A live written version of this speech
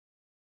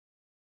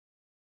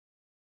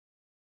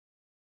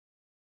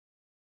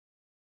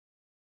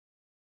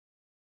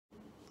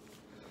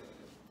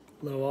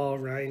Hello all,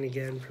 Ryan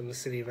again from the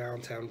City of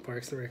Allentown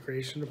Parks and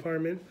Recreation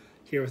Department,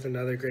 here with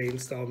another great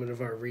installment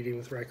of our Reading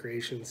with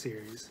Recreation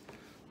series.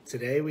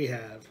 Today we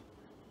have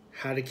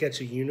How to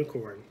Catch a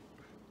Unicorn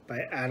by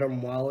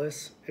Adam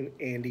Wallace and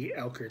Andy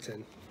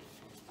Elkerton.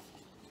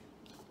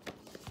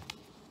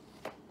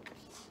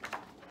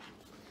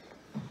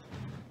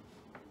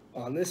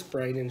 On this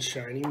bright and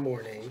shiny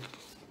morning,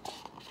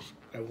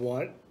 I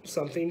want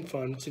something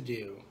fun to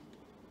do,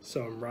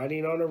 so I'm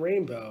riding on a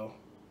rainbow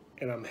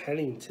and I'm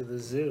heading to the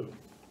zoo.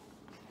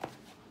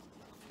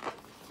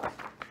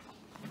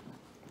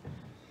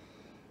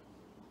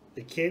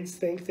 The kids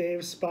think they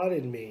have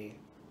spotted me.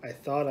 I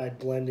thought I'd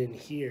blend in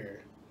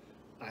here.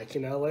 I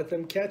cannot let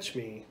them catch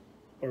me,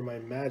 or my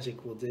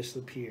magic will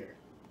disappear.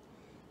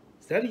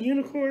 Is that a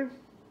unicorn?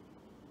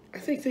 I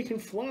think they can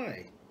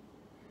fly.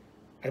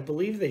 I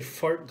believe they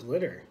fart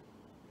glitter.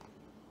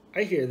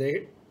 I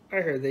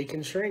heard they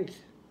can shrink.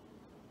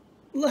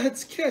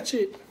 Let's catch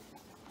it!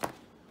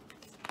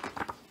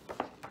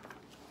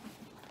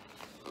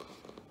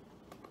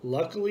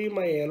 Luckily,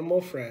 my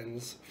animal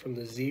friends, from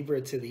the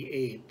zebra to the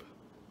ape,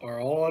 are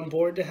all on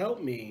board to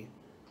help me.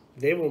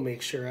 They will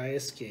make sure I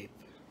escape.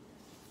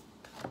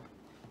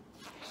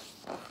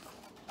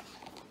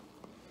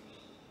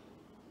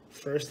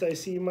 First I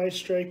see my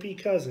stripy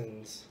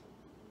cousins,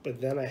 but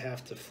then I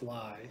have to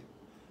fly.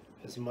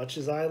 As much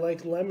as I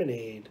like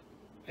lemonade,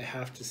 I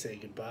have to say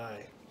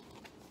goodbye.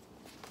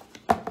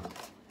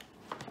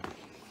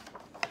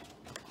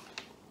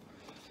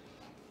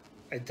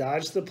 I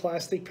dodged the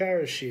plastic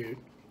parachute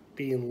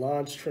being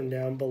launched from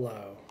down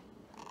below.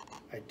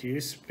 I do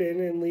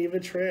spin and leave a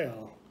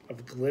trail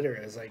of glitter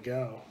as I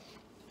go.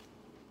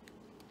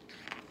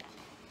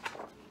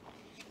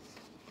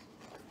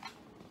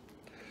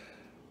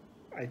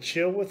 I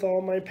chill with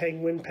all my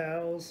penguin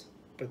pals,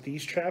 but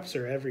these traps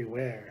are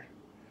everywhere.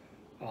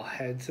 I'll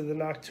head to the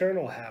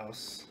nocturnal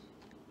house.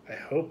 I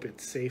hope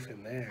it's safe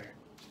in there.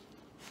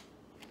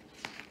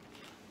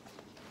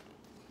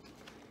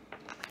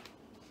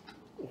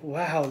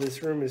 Wow,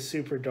 this room is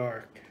super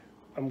dark.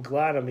 I'm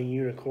glad I'm a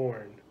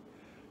unicorn.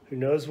 Who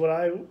knows what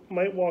I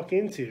might walk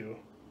into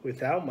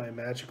without my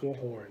magical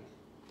horn.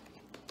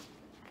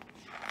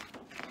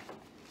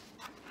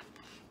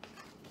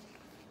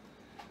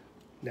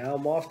 Now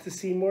I'm off to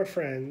see more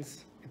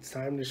friends. It's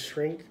time to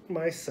shrink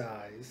my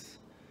size.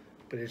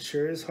 But it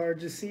sure is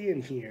hard to see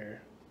in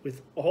here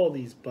with all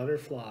these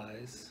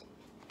butterflies.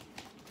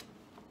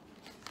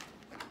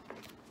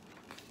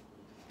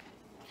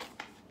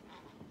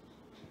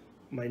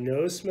 My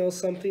nose smells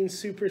something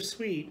super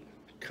sweet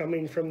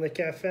coming from the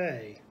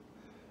cafe.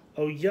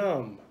 Oh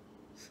yum,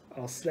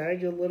 I'll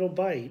snag a little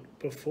bite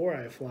before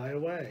I fly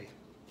away.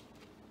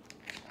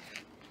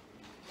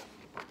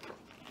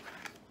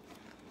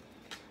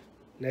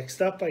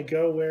 Next up I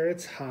go where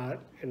it's hot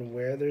and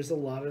where there's a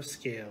lot of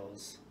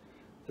scales.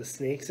 The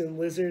snakes and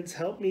lizards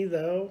help me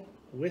though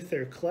with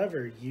their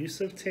clever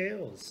use of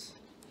tails.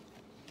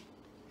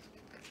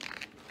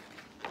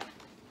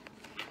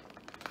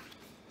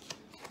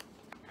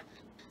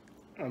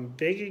 I'm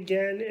big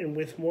again and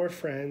with more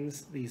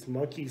friends, these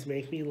monkeys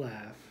make me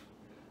laugh.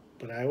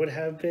 But I would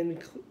have been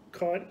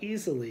caught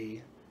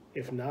easily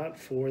if not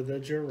for the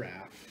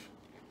giraffe.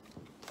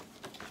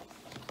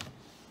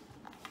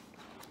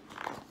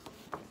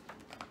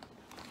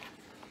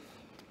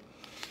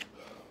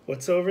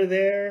 What's over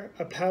there?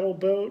 A paddle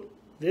boat?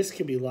 This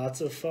could be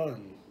lots of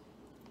fun.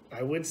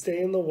 I would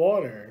stay in the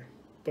water,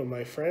 but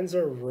my friends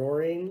are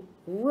roaring,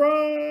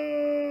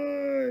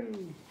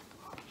 "Run!"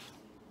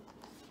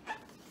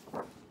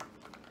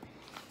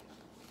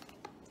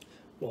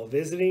 While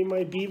visiting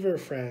my beaver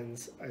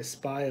friends, I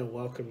spy a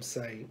welcome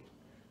sight.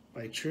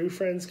 My true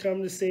friends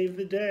come to save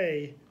the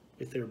day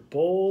with their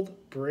bold,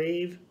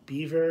 brave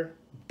beaver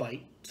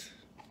bite.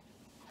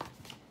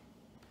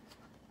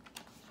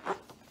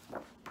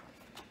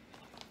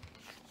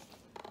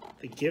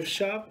 The gift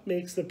shop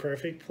makes the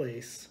perfect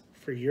place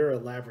for your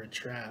elaborate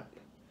trap.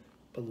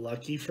 But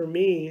lucky for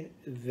me,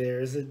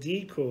 there's a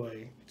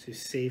decoy to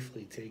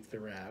safely take the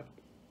rap.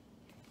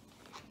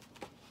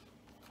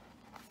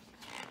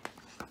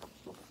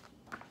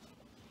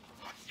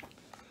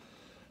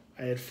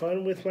 I had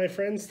fun with my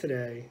friends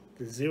today.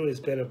 The zoo has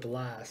been a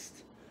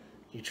blast.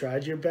 You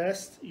tried your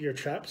best, your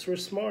traps were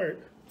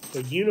smart,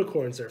 but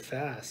unicorns are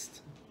fast.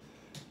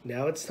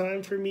 Now it's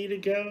time for me to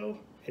go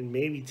and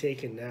maybe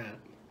take a nap.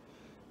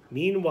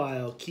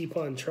 Meanwhile, keep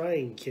on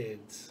trying,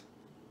 kids.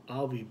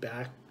 I'll be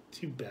back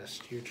to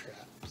best your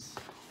traps.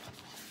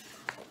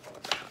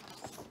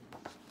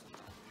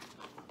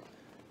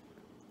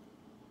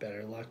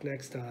 Better luck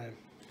next time.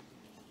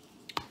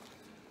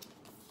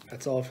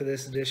 That's all for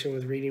this edition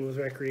with Reading with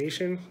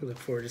Recreation. We look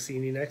forward to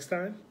seeing you next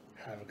time.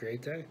 Have a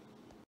great day.